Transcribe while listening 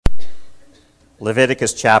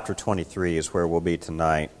Leviticus chapter 23 is where we'll be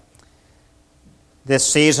tonight. This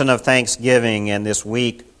season of Thanksgiving and this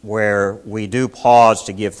week where we do pause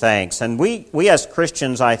to give thanks. And we as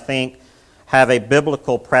Christians, I think, have a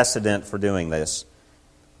biblical precedent for doing this.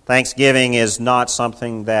 Thanksgiving is not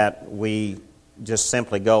something that we just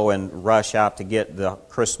simply go and rush out to get the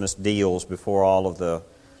Christmas deals before all of the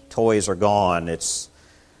toys are gone.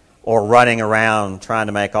 Or running around trying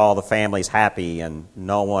to make all the families happy and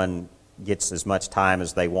no one gets as much time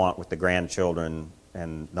as they want with the grandchildren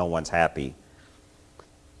and no one's happy.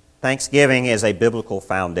 Thanksgiving is a biblical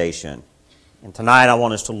foundation. And tonight I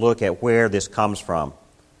want us to look at where this comes from.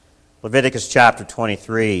 Leviticus chapter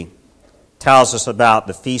 23 tells us about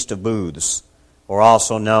the Feast of Booths, or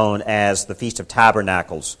also known as the Feast of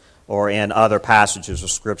Tabernacles, or in other passages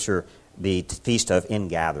of Scripture, the Feast of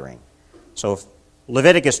Ingathering. So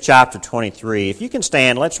Leviticus chapter 23, if you can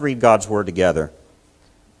stand, let's read God's Word together,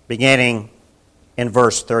 beginning in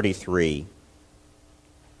verse 33.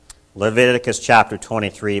 Leviticus chapter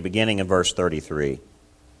 23, beginning in verse 33.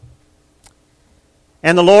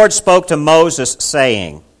 And the Lord spoke to Moses,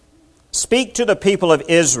 saying, Speak to the people of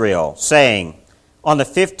Israel, saying, On the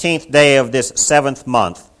 15th day of this 7th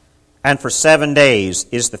month, and for 7 days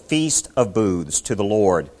is the Feast of Booths to the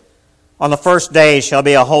Lord. On the first day shall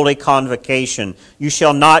be a holy convocation. You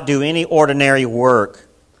shall not do any ordinary work.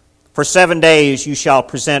 For 7 days you shall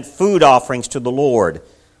present food offerings to the Lord.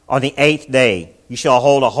 On the 8th day you shall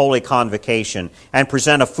hold a holy convocation and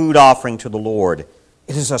present a food offering to the Lord.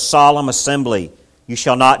 It is a solemn assembly. You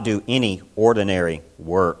shall not do any ordinary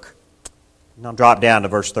work. Now drop down to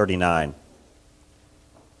verse 39.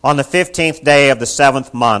 On the 15th day of the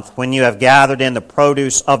 7th month, when you have gathered in the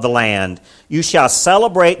produce of the land, you shall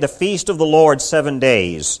celebrate the feast of the Lord 7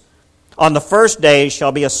 days. On the first day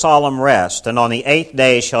shall be a solemn rest, and on the 8th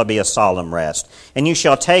day shall be a solemn rest. And you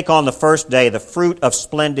shall take on the first day the fruit of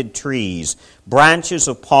splendid trees, branches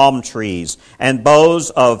of palm trees, and boughs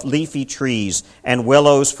of leafy trees, and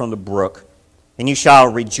willows from the brook. And you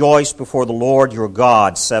shall rejoice before the Lord your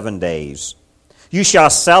God 7 days. You shall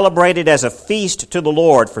celebrate it as a feast to the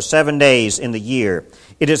Lord for 7 days in the year.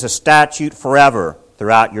 It is a statute forever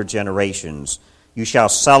throughout your generations. You shall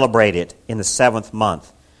celebrate it in the 7th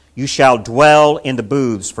month. You shall dwell in the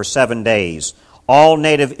booths for 7 days. All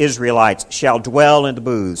native Israelites shall dwell in the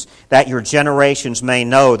booths, that your generations may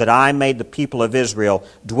know that I made the people of Israel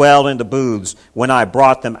dwell in the booths when I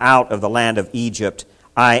brought them out of the land of Egypt.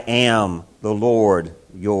 I am the Lord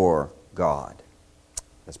your God.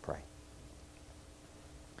 Let's pray.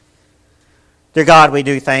 Dear God, we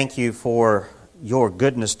do thank you for your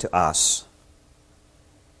goodness to us.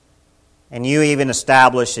 And you even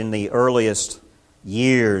established in the earliest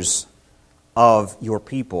years of your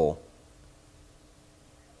people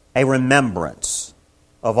a remembrance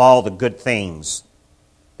of all the good things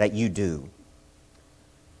that you do.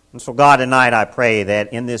 And so God, tonight I pray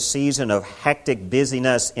that in this season of hectic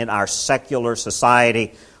busyness in our secular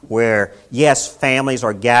society where, yes, families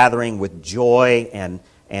are gathering with joy and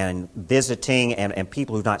visiting and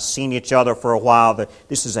people who've not seen each other for a while, that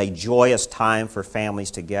this is a joyous time for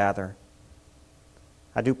families to gather.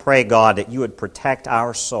 I do pray, God, that you would protect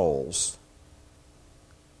our souls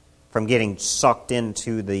from getting sucked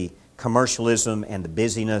into the commercialism and the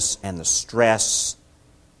busyness and the stress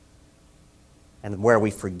and where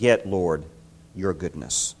we forget, Lord, your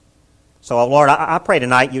goodness. So, Lord, I pray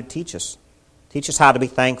tonight you'd teach us. Teach us how to be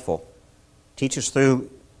thankful. Teach us through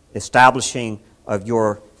establishing of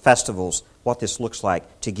your festivals what this looks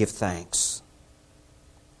like to give thanks.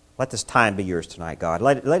 Let this time be yours tonight, God.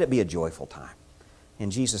 Let it be a joyful time. In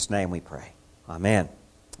Jesus' name we pray. Amen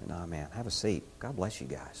and amen. Have a seat. God bless you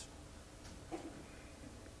guys.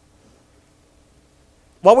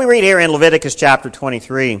 What we read here in Leviticus chapter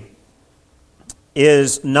 23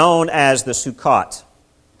 is known as the Sukkot.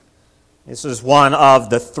 This is one of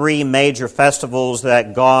the three major festivals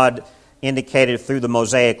that God indicated through the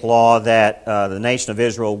Mosaic Law that the nation of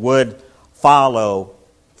Israel would follow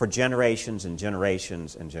for generations and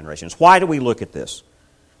generations and generations. Why do we look at this?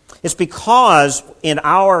 It's because in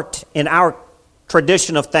our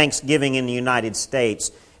tradition of Thanksgiving in the United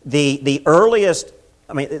States, the earliest,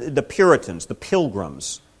 the Puritans, the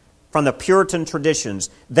Pilgrims, from the Puritan traditions,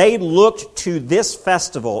 they looked to this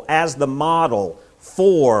festival as the model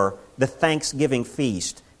for the Thanksgiving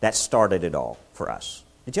feast that started it all for us.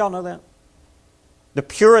 Did y'all know that? The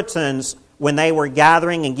Puritans, when they were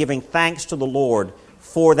gathering and giving thanks to the Lord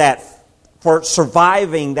for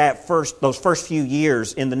surviving those first few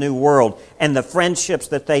years in the New World and the friendships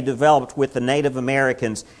that they developed with the Native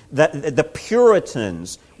Americans, the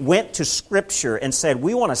Puritans went to Scripture and said,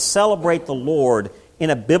 we want to celebrate the Lord in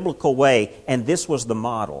a biblical way, and this was the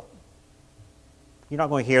model. You're not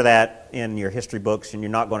going to hear that in your history books, and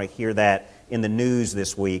you're not going to hear that in the news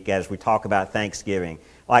this week as we talk about Thanksgiving.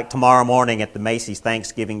 Like tomorrow morning at the Macy's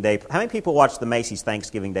Thanksgiving Day. How many people watch the Macy's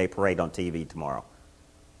Thanksgiving Day parade on TV tomorrow?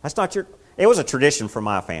 That's not your... It was a tradition for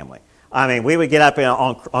my family. I mean, we would get up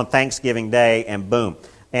on Thanksgiving Day and boom.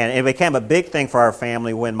 And it became a big thing for our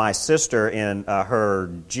family when my sister, in her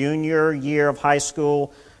junior year of high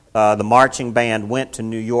school, the marching band went to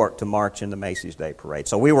New York to march in the Macy's Day Parade.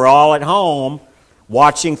 So we were all at home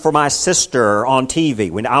watching for my sister on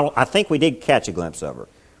TV. I think we did catch a glimpse of her,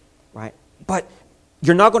 right? But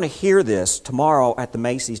you're not going to hear this tomorrow at the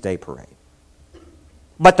Macy's Day Parade.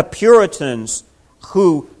 But the Puritans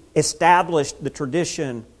who established the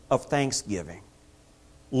tradition of Thanksgiving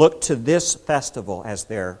looked to this festival as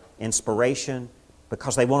their inspiration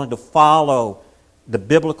because they wanted to follow the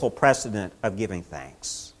biblical precedent of giving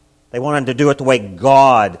thanks. They wanted to do it the way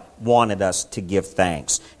God wanted us to give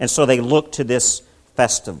thanks. And so they looked to this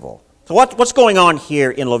festival. So what's going on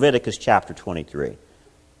here in Leviticus chapter 23?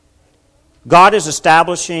 God is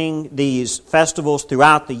establishing these festivals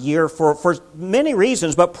throughout the year for many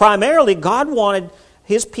reasons, but primarily God wanted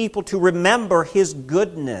His people to remember His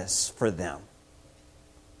goodness for them.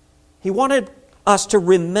 He wanted us to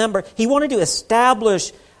remember. He wanted to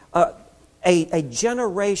establish a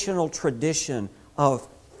generational tradition of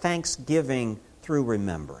thanksgiving through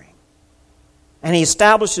remembering. And He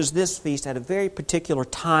establishes this feast at a very particular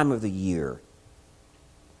time of the year.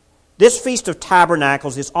 This Feast of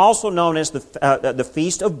Tabernacles is also known as the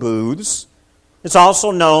Feast of Booths. It's also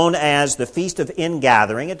known as the Feast of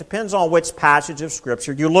Ingathering. It depends on which passage of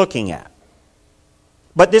Scripture you're looking at.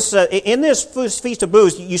 But in this Feast of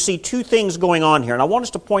Booths, you see two things going on here. And I want us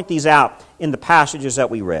to point these out in the passages that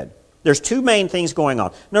we read. There's two main things going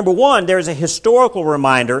on. Number one, there's a historical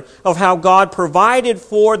reminder of how God provided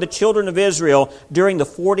for the children of Israel during the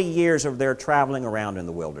 40 years of their traveling around in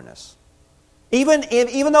the wilderness.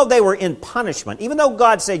 Even though they were in punishment, even though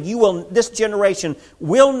God said, this generation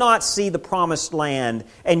will not see the promised land,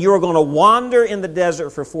 and you're going to wander in the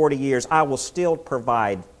desert for 40 years, I will still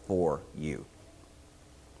provide for you.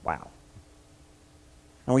 Wow.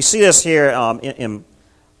 And we see this here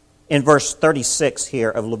in verse 36 here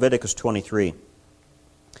of Leviticus 23.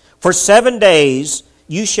 For 7 days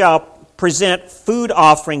you shall present food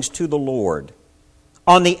offerings to the Lord.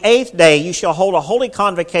 On the 8th day you shall hold a holy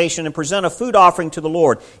convocation and present a food offering to the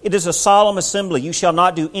Lord. It is a solemn assembly. You shall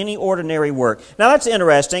not do any ordinary work. Now that's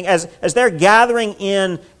interesting. As they're gathering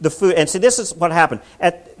in the food, and see, this is what happened.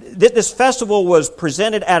 This festival was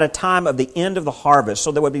presented at a time of the end of the harvest,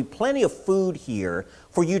 so there would be plenty of food here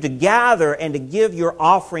for you to gather and to give your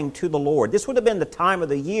offering to the Lord. This would have been the time of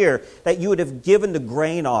the year that you would have given the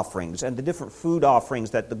grain offerings and the different food offerings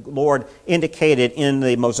that the Lord indicated in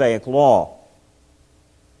the Mosaic Law.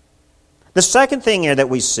 The second thing here that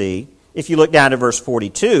we see, if you look down to verse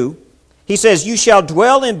 42, he says, you shall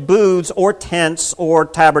dwell in booths or tents or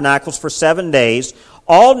tabernacles for 7 days.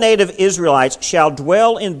 All native Israelites shall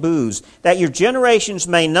dwell in booths, that your generations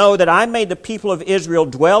may know that I made the people of Israel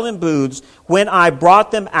dwell in booths when I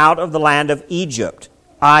brought them out of the land of Egypt.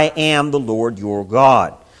 I am the Lord your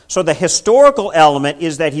God. So the historical element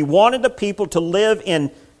is that He wanted the people to live in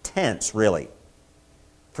tents, really,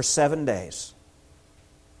 for 7 days.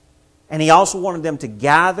 And He also wanted them to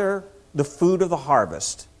gather the food of the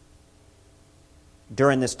harvest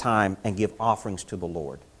during this time and give offerings to the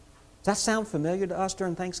Lord. Does that sound familiar to us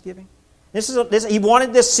during Thanksgiving? He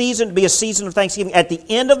wanted this season to be a season of Thanksgiving. At the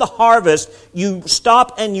end of the harvest, you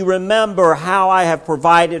stop and you remember how I have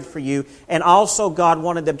provided for you. And also God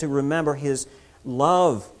wanted them to remember His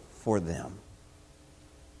love for them.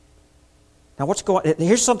 Now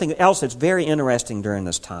here's something else that's very interesting during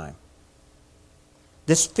this time.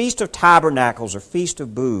 This Feast of Tabernacles or Feast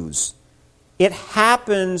of Booths, it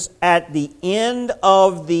happens at the end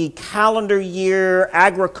of the calendar year,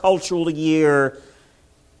 agricultural year,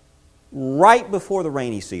 right before the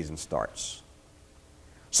rainy season starts.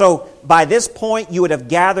 So by this point, you would have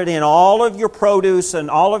gathered in all of your produce and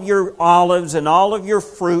all of your olives and all of your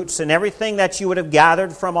fruits and everything that you would have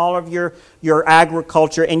gathered from all of your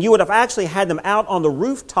agriculture, and you would have actually had them out on the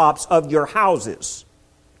rooftops of your houses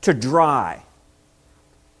to dry.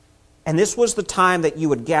 And this was the time that you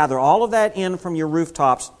would gather all of that in from your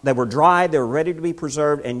rooftops. They were dry, they were ready to be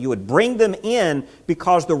preserved, and you would bring them in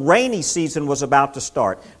because the rainy season was about to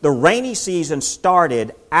start. The rainy season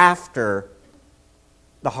started after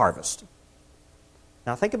the harvest.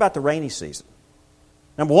 Now think about the rainy season.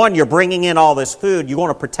 Number one, you're bringing in all this food. You want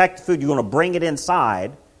to protect the food. You want to bring it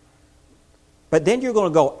inside. But then you're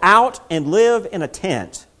going to go out and live in a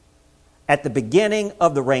tent at the beginning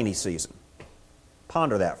of the rainy season.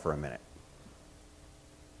 Ponder that for a minute.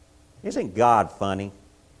 Isn't God funny?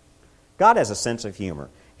 God has a sense of humor.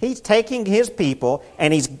 He's taking His people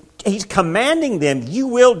and He's commanding them, you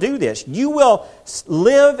will do this. You will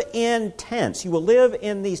live in tents. You will live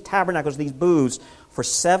in these tabernacles, these booths, for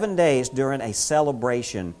 7 days during a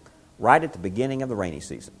celebration right at the beginning of the rainy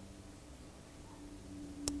season.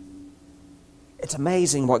 It's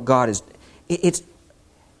amazing what God is...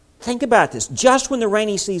 Think about this. Just when the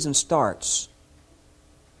rainy season starts,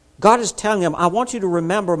 God is telling them, I want you to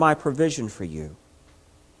remember my provision for you.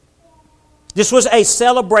 This was a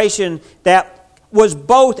celebration that was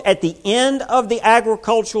both at the end of the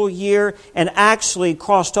agricultural year and actually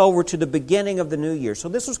crossed over to the beginning of the new year. So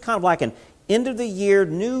this was kind of like an end of the year,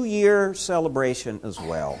 new year celebration as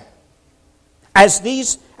well. As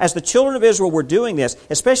the children of Israel were doing this,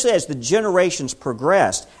 especially as the generations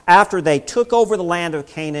progressed, after they took over the land of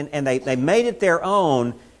Canaan and they made it their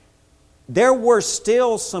own, there were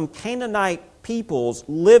still some Canaanite peoples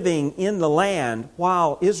living in the land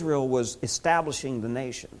while Israel was establishing the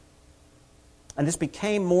nation. And this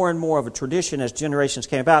became more and more of a tradition as generations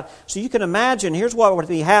came about. So you can imagine, here's what would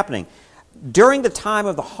be happening. During the time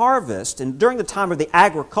of the harvest and during the time of the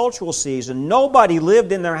agricultural season, nobody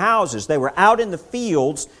lived in their houses. They were out in the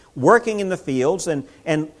fields, working in the fields, and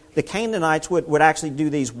the Canaanites would actually do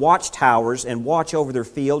these watchtowers and watch over their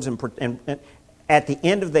fields. And at the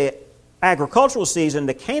end of the agricultural season,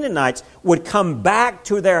 the Canaanites would come back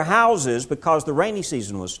to their houses because the rainy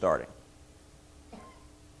season was starting.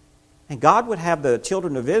 And God would have the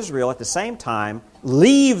children of Israel at the same time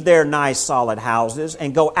leave their nice solid houses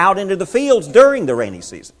and go out into the fields during the rainy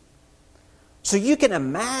season. So you can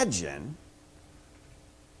imagine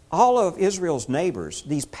all of Israel's neighbors,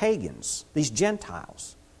 these pagans, these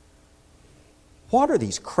Gentiles. What are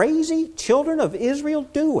these crazy children of Israel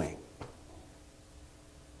doing?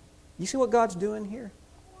 You see what God's doing here?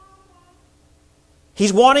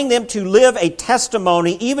 He's wanting them to live a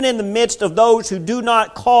testimony even in the midst of those who do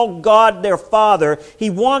not call God their Father. He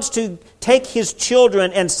wants to take His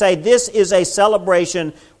children and say, this is a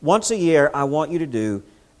celebration once a year I want you to do.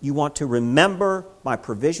 You want to remember my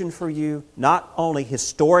provision for you, not only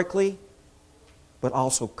historically, but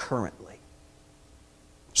also currently.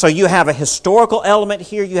 So you have a historical element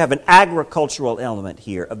here, you have an agricultural element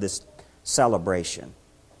here of this celebration.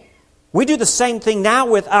 We do the same thing now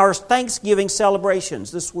with our Thanksgiving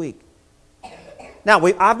celebrations this week. Now,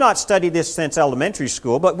 I've not studied this since elementary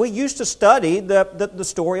school, but we used to study the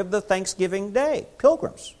story of the Thanksgiving Day,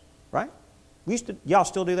 pilgrims, right? Y'all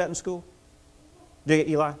still do that in school? Do you,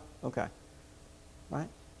 Eli? Okay. Right?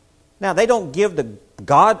 Now, they don't give the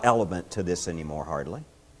God element to this anymore, hardly.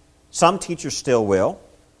 Some teachers still will.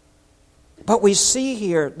 But we see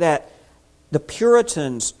here that the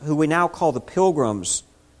Puritans, who we now call the Pilgrims,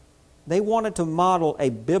 they wanted to model a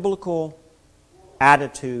biblical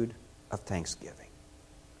attitude of thanksgiving.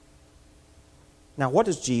 Now, what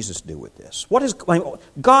does Jesus do with this?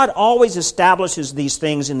 God always establishes these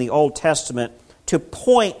things in the Old Testament to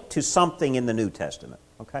point to something in the New Testament.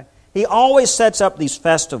 Okay? He always sets up these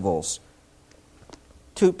festivals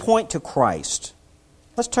to point to Christ.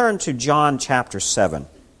 Let's turn to John chapter 7.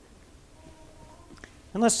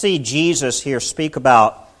 And let's see Jesus here speak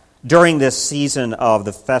about during this season of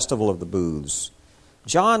the Festival of the Booths.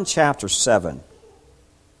 John chapter 7.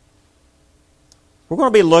 We're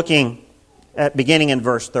going to be looking at beginning in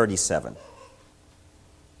verse 37.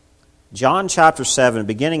 John chapter 7,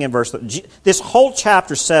 beginning in verse... This whole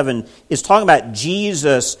chapter 7 is talking about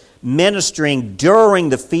Jesus ministering during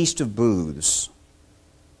the Feast of Booths.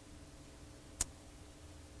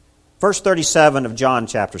 Verse 37 of John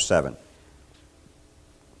chapter 7.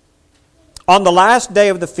 On the last day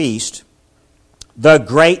of the feast, the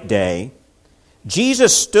great day,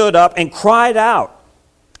 Jesus stood up and cried out,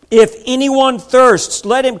 "If anyone thirsts,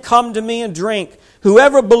 let him come to me and drink.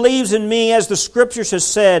 Whoever believes in me, as the Scriptures has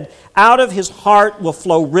said, out of his heart will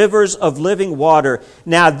flow rivers of living water."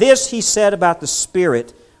 Now this he said about the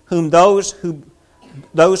Spirit, whom those who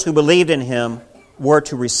believed in him were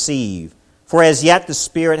to receive. For as yet the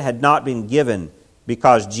Spirit had not been given,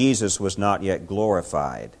 because Jesus was not yet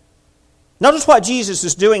glorified. Notice what Jesus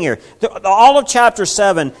is doing here. All of chapter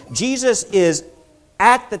 7, Jesus is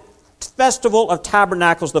at the Festival of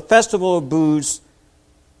Tabernacles, the Festival of Booths,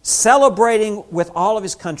 celebrating with all of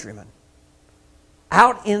his countrymen,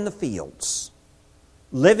 out in the fields,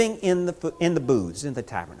 living in the booths, in the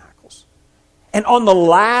tabernacles. And on the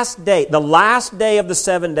last day of the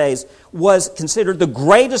 7 days was considered the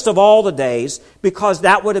greatest of all the days, because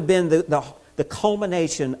that would have been the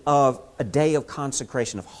culmination of a day of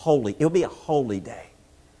consecration, of holy. It would be a holy day.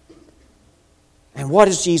 And what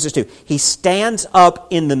does Jesus do? He stands up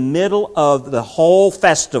in the middle of the whole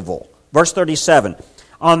festival. Verse 37,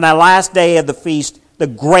 on the last day of the feast, the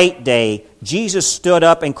great day, Jesus stood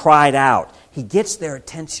up and cried out. He gets their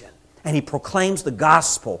attention, and he proclaims the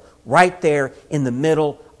gospel right there in the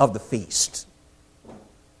middle of the feast.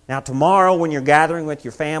 Now tomorrow when you're gathering with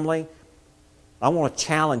your family, I want to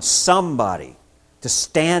challenge somebody to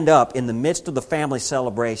stand up in the midst of the family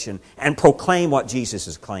celebration and proclaim what Jesus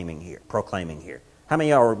is proclaiming here. How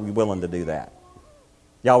many of y'all are willing to do that?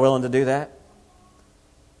 Y'all willing to do that?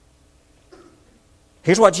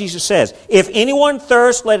 Here's what Jesus says. If anyone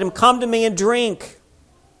thirsts, let him come to me and drink.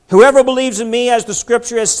 Whoever believes in me, as the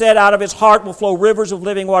Scripture has said, out of his heart will flow rivers of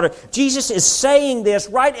living water. Jesus is saying this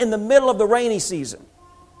right in the middle of the rainy season.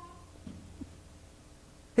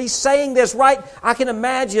 He's saying this right, I can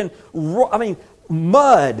imagine,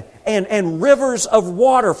 mud and rivers of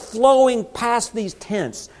water flowing past these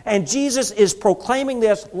tents. And Jesus is proclaiming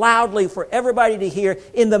this loudly for everybody to hear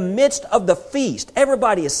in the midst of the feast.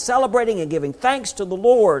 Everybody is celebrating and giving thanks to the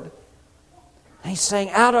Lord. And he's saying,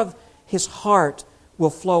 out of his heart will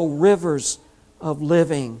flow rivers of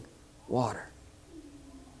living water.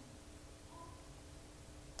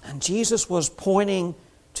 And Jesus was pointing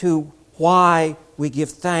to why we give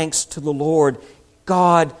thanks to the Lord.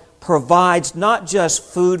 God provides not just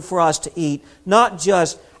food for us to eat, not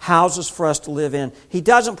just houses for us to live in. He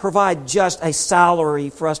doesn't provide just a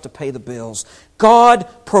salary for us to pay the bills. God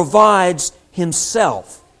provides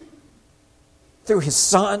Himself through His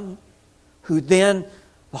Son, who then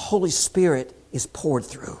the Holy Spirit is poured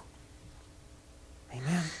through.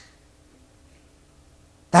 Amen.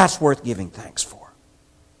 That's worth giving thanks for.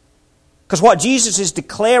 Because what Jesus is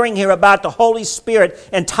declaring here about the Holy Spirit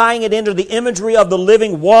and tying it into the imagery of the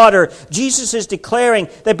living water, Jesus is declaring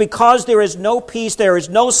that because there is no peace, there is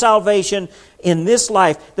no salvation in this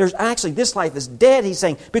life, this life is dead, he's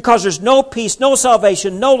saying, because there's no peace, no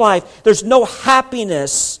salvation, no life, there's no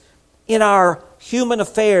happiness in our human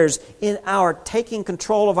affairs, in our taking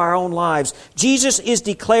control of our own lives. Jesus is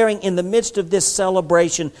declaring in the midst of this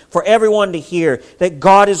celebration for everyone to hear that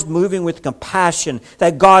God is moving with compassion,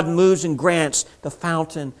 that God moves and grants the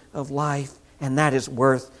fountain of life, and that is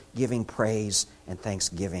worth giving praise and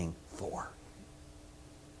thanksgiving for.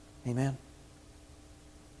 Amen.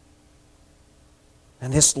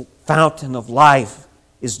 And this fountain of life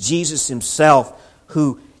is Jesus Himself,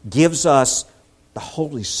 who gives us the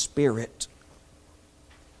Holy Spirit.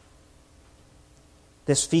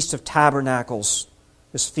 This Feast of Tabernacles,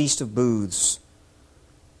 this Feast of Booths,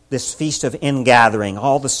 this Feast of Ingathering,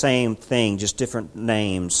 all the same thing, just different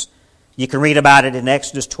names. You can read about it in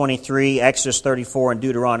Exodus 23, Exodus 34, and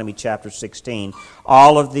Deuteronomy chapter 16.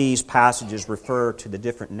 All of these passages refer to the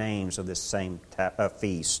different names of this same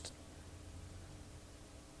feast.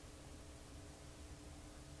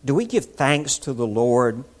 Do we give thanks to the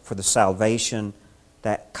Lord for the salvation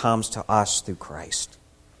that comes to us through Christ?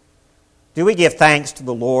 Do we give thanks to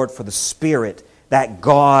the Lord for the Spirit that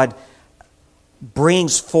God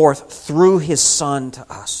brings forth through His Son to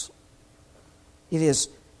us? It is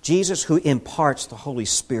Jesus who imparts the Holy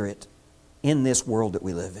Spirit in this world that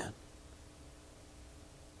we live in.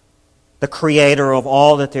 The Creator of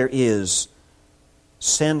all that there is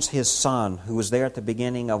sends His Son, who was there at the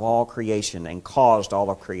beginning of all creation and caused all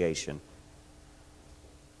of creation,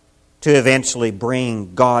 to eventually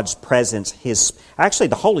bring God's presence. Actually,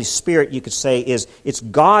 the Holy Spirit, you could say, it's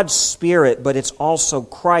God's Spirit, but it's also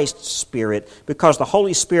Christ's Spirit, because the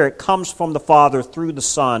Holy Spirit comes from the Father through the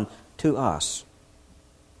Son to us.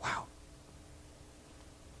 Wow.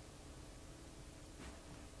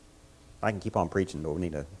 I can keep on preaching, but we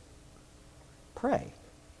need to pray,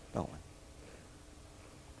 don't we?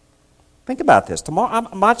 Think about this. Tomorrow,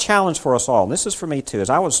 my challenge for us all, and this is for me too, as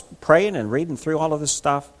I was praying and reading through all of this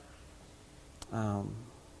stuff,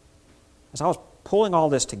 as I was pulling all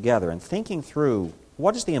this together and thinking through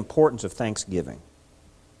what is the importance of Thanksgiving.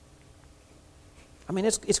 I mean,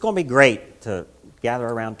 it's going to be great to gather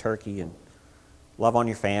around turkey and love on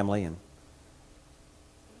your family. And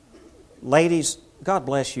ladies, God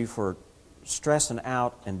bless you for stressing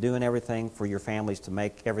out and doing everything for your families to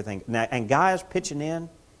make everything. Now, and guys pitching in,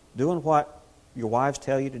 doing what your wives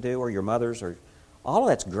tell you to do, or your mothers, or all of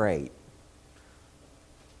that's great.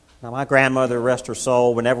 Now, my grandmother, rest her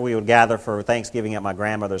soul, whenever we would gather for Thanksgiving at my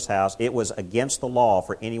grandmother's house, it was against the law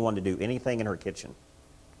for anyone to do anything in her kitchen.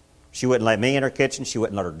 She wouldn't let me in her kitchen. She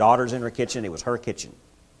wouldn't let her daughters in her kitchen. It was her kitchen.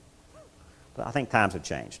 But I think times have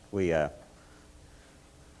changed. We're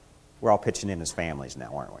all pitching in as families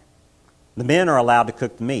now, aren't we? The men are allowed to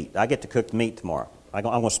cook the meat. I get to cook the meat tomorrow. I'm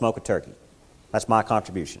going to smoke a turkey. That's my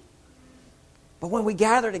contribution. But when we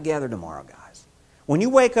gather together tomorrow, guys, When you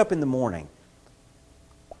wake up in the morning,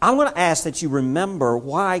 I'm going to ask that you remember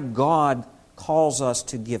why God calls us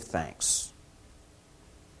to give thanks.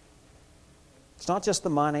 It's not just the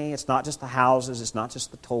money, it's not just the houses, it's not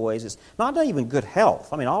just the toys, it's not even good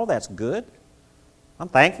health. I mean, all that's good. I'm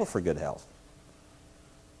thankful for good health.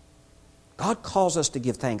 God calls us to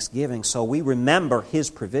give thanksgiving so we remember His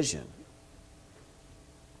provision.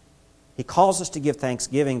 He calls us to give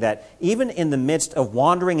thanksgiving that even in the midst of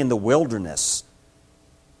wandering in the wilderness,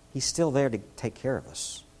 He's still there to take care of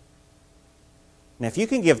us. Now, if you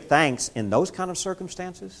can give thanks in those kind of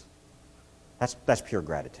circumstances, that's pure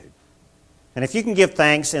gratitude. And if you can give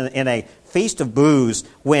thanks in a feast of booze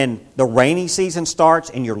when the rainy season starts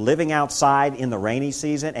and you're living outside in the rainy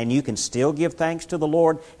season and you can still give thanks to the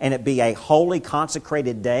Lord and it be a holy,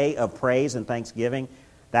 consecrated day of praise and thanksgiving,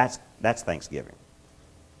 that's Thanksgiving.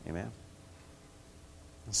 Amen?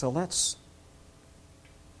 And so let's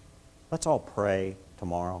all pray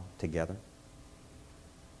tomorrow together.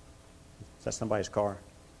 Is that somebody's car?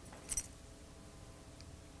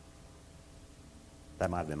 That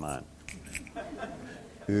might have been mine.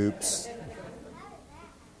 Oops.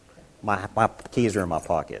 My keys are in my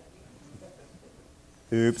pocket.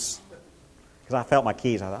 Oops. Because I felt my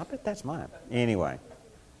keys. I thought, I bet that's mine. Anyway.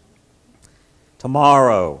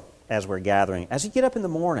 Tomorrow, as we're gathering, as you get up in the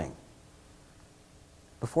morning,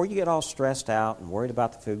 before you get all stressed out and worried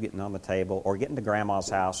about the food getting on the table or getting to grandma's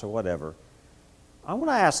house or whatever, I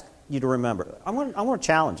want to ask you to remember, I want to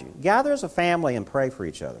challenge you. Gather as a family and pray for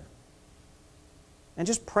each other. And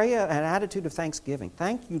just pray an attitude of thanksgiving.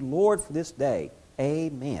 Thank you, Lord, for this day.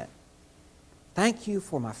 Amen. Thank you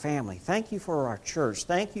for my family. Thank you for our church.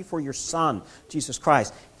 Thank you for your Son, Jesus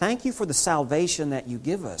Christ. Thank you for the salvation that you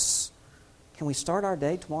give us. Can we start our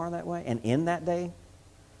day tomorrow that way and end that day?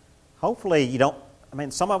 Hopefully you don't,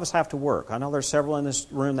 some of us have to work. I know there's several in this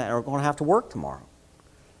room that are going to have to work tomorrow.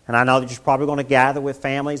 And I know that you're probably going to gather with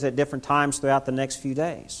families at different times throughout the next few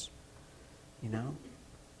days.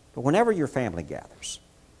 But whenever your family gathers,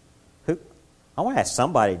 I want to ask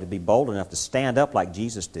somebody to be bold enough to stand up like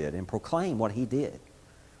Jesus did and proclaim what He did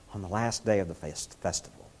on the last day of the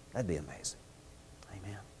festival. That'd be amazing.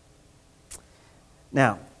 Amen.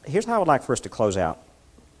 Now, here's how I would like for us to close out.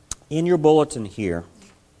 In your bulletin here,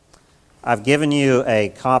 I've given you a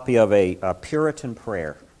copy of a Puritan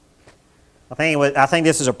prayer. I think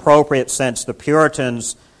this is appropriate since the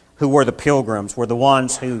Puritans, who were the Pilgrims, were the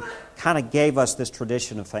ones who kind of gave us this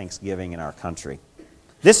tradition of Thanksgiving in our country.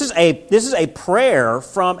 This is a prayer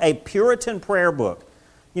from a Puritan prayer book.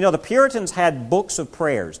 The Puritans had books of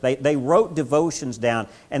prayers. They wrote devotions down,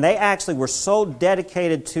 and they actually were so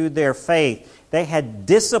dedicated to their faith. They had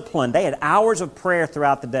discipline. They had hours of prayer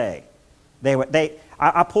throughout the day.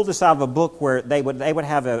 I pulled this out of a book where they would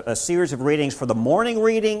have a series of readings for the morning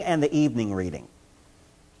reading and the evening reading.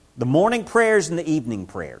 The morning prayers and the evening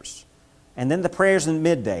prayers. And then the prayers in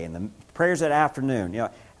midday and the prayers at afternoon.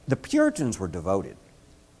 The Puritans were devoted.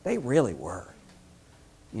 They really were.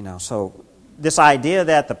 So this idea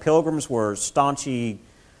that the Pilgrims were staunchy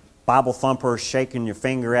Bible thumpers shaking your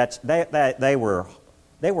finger at, they were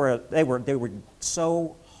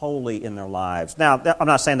so holy in their lives. Now, I'm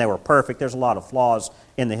not saying they were perfect. There's a lot of flaws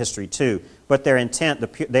in the history too. But their intent,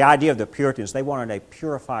 the idea of the Puritans, they wanted a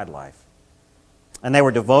purified life. And they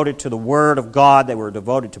were devoted to the Word of God. They were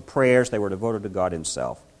devoted to prayers. They were devoted to God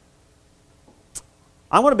Himself.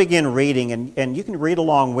 I want to begin reading, and you can read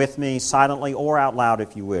along with me silently or out loud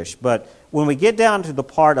if you wish. But when we get down to the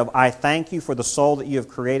part of, I thank you for the soul that you have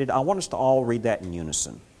created, I want us to all read that in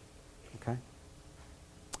unison. Okay?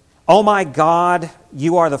 Oh my God,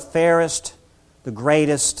 you are the fairest, the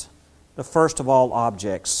greatest, the first of all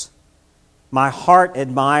objects. My heart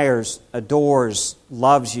admires, adores,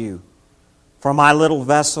 loves you. For my little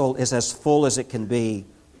vessel is as full as it can be,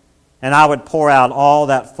 and I would pour out all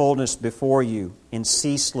that fullness before you in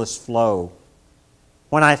ceaseless flow.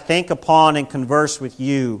 When I think upon and converse with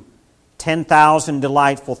you, 10,000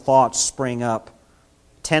 delightful thoughts spring up.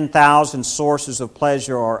 10,000 sources of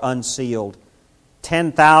pleasure are unsealed.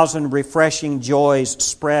 10,000 refreshing joys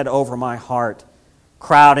spread over my heart,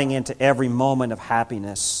 crowding into every moment of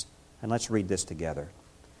happiness. And let's read this together.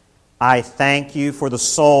 I thank you for the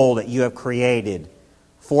soul that you have created,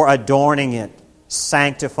 for adorning it,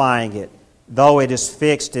 sanctifying it, though it is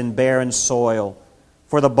fixed in barren soil,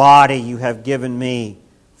 for the body you have given me,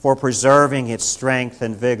 for preserving its strength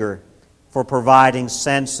and vigor, for providing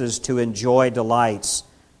senses to enjoy delights,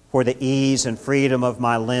 for the ease and freedom of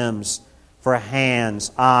my limbs, for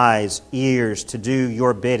hands, eyes, ears to do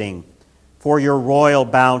your bidding, for your royal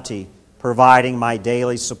bounty, providing my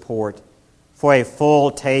daily support, for a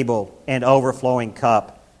full table and overflowing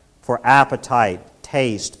cup, for appetite,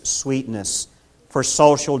 taste sweetness, for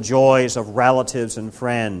social joys of relatives and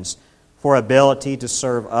friends, for ability to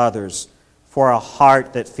serve others, for a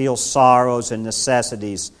heart that feels sorrows and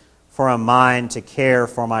necessities, for a mind to care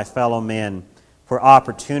for my fellow men, for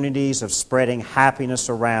opportunities of spreading happiness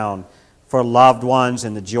around, for loved ones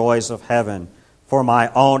and the joys of heaven, for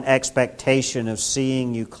my own expectation of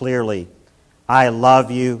seeing you clearly. I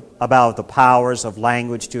love you above the powers of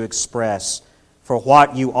language to express, for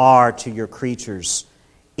what you are to your creatures.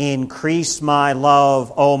 Increase my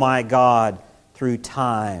love, O my God, through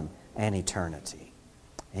time and eternity.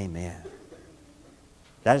 Amen.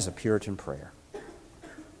 That is a Puritan prayer.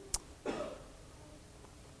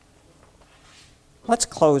 Let's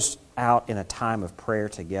close out in a time of prayer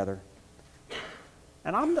together.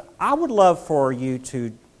 And I would love for you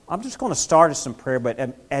to, I'm just going to start us some prayer,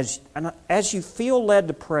 but as you feel led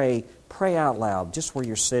to pray, pray out loud, just where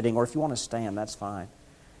you're sitting, or if you want to stand, that's fine.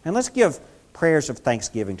 And let's give prayers of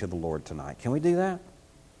thanksgiving to the Lord tonight. Can we do that?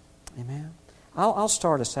 Amen. I'll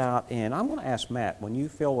start us out, and I'm going to ask Matt, when you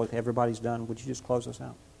feel like everybody's done, would you just close us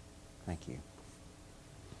out? Thank you.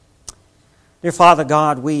 Dear Father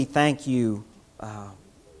God, we thank you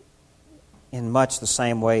in much the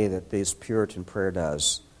same way that this Puritan prayer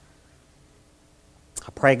does.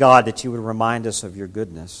 I pray, God, that you would remind us of your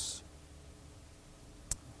goodness.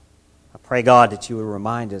 I pray, God, that you would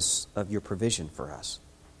remind us of your provision for us.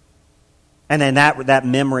 And then that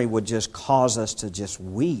memory would just cause us to just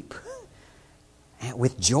weep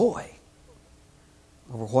with joy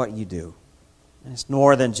over what you do. And it's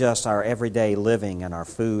more than just our everyday living and our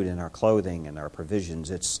food and our clothing and our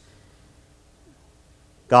provisions. It's,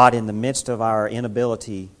 God, in the midst of our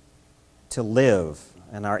inability to live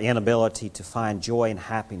and our inability to find joy and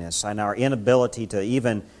happiness and our inability to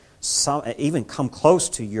even come close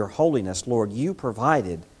to your holiness, Lord, you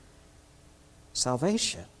provided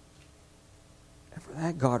salvation. And for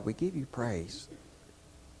that, God, we give you praise.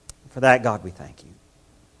 For that, God, we thank you.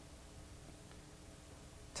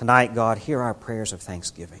 Tonight, God, hear our prayers of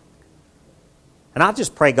thanksgiving. And I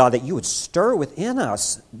just pray, God, that you would stir within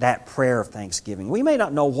us that prayer of thanksgiving. We may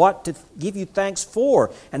not know what to give you thanks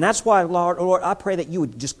for. And that's why, Lord, I pray that you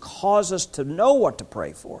would just cause us to know what to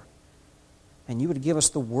pray for. And you would give us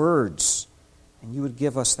the words. And you would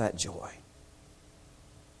give us that joy.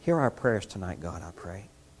 Hear our prayers tonight, God, I pray.